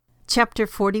Chapter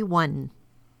 41.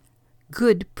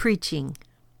 Good Preaching.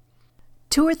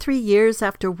 2 or 3 years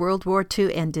after World War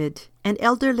II ended, an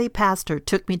elderly pastor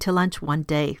took me to lunch one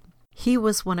day. He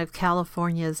was one of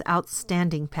California's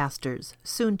outstanding pastors,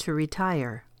 soon to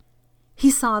retire. He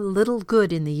saw little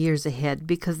good in the years ahead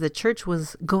because the church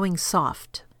was going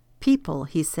soft. People,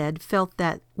 he said, felt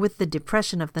that with the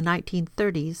Depression of the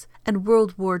 1930s and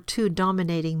World War II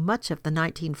dominating much of the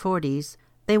 1940s,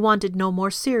 they wanted no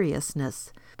more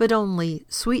seriousness, but only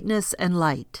sweetness and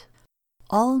light.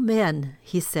 All men,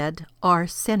 he said, are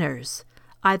sinners,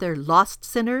 either lost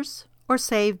sinners or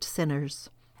saved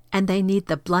sinners, and they need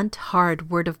the blunt,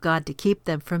 hard Word of God to keep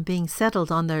them from being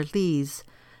settled on their lees,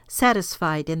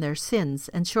 satisfied in their sins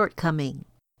and shortcoming.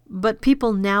 But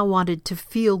people now wanted to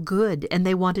feel good, and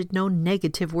they wanted no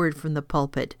negative word from the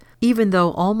pulpit, even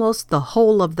though almost the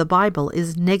whole of the Bible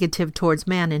is negative towards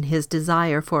man in his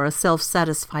desire for a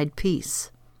self-satisfied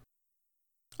peace.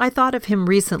 I thought of him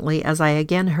recently as I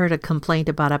again heard a complaint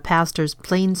about a pastor's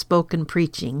plain-spoken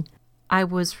preaching. I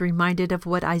was reminded of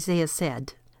what Isaiah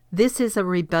said. This is a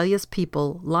rebellious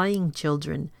people, lying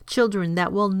children, children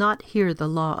that will not hear the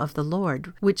law of the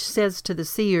Lord, which says to the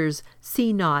seers,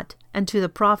 See not, and to the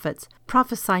prophets,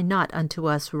 Prophesy not unto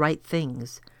us right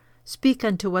things. Speak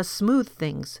unto us smooth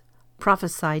things,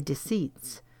 prophesy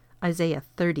deceits. Isaiah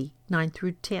 30,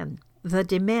 9-10. The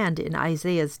demand in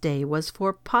Isaiah's day was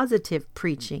for positive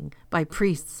preaching by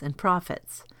priests and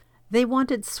prophets. They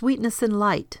wanted sweetness and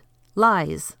light,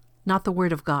 lies, not the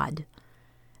Word of God.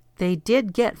 They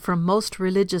did get from most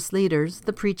religious leaders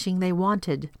the preaching they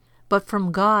wanted, but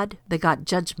from God they got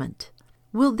judgment.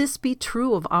 Will this be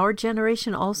true of our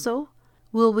generation also?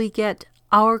 Will we get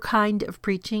our kind of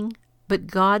preaching, but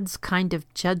God's kind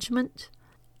of judgment?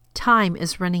 Time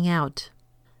is running out.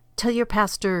 Tell your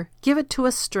pastor, give it to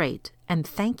us straight, and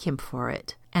thank him for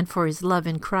it, and for his love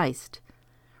in Christ.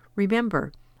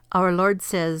 Remember, our Lord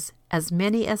says, As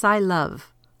many as I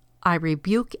love, I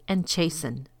rebuke and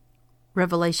chasten.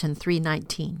 Revelation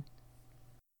 3:19.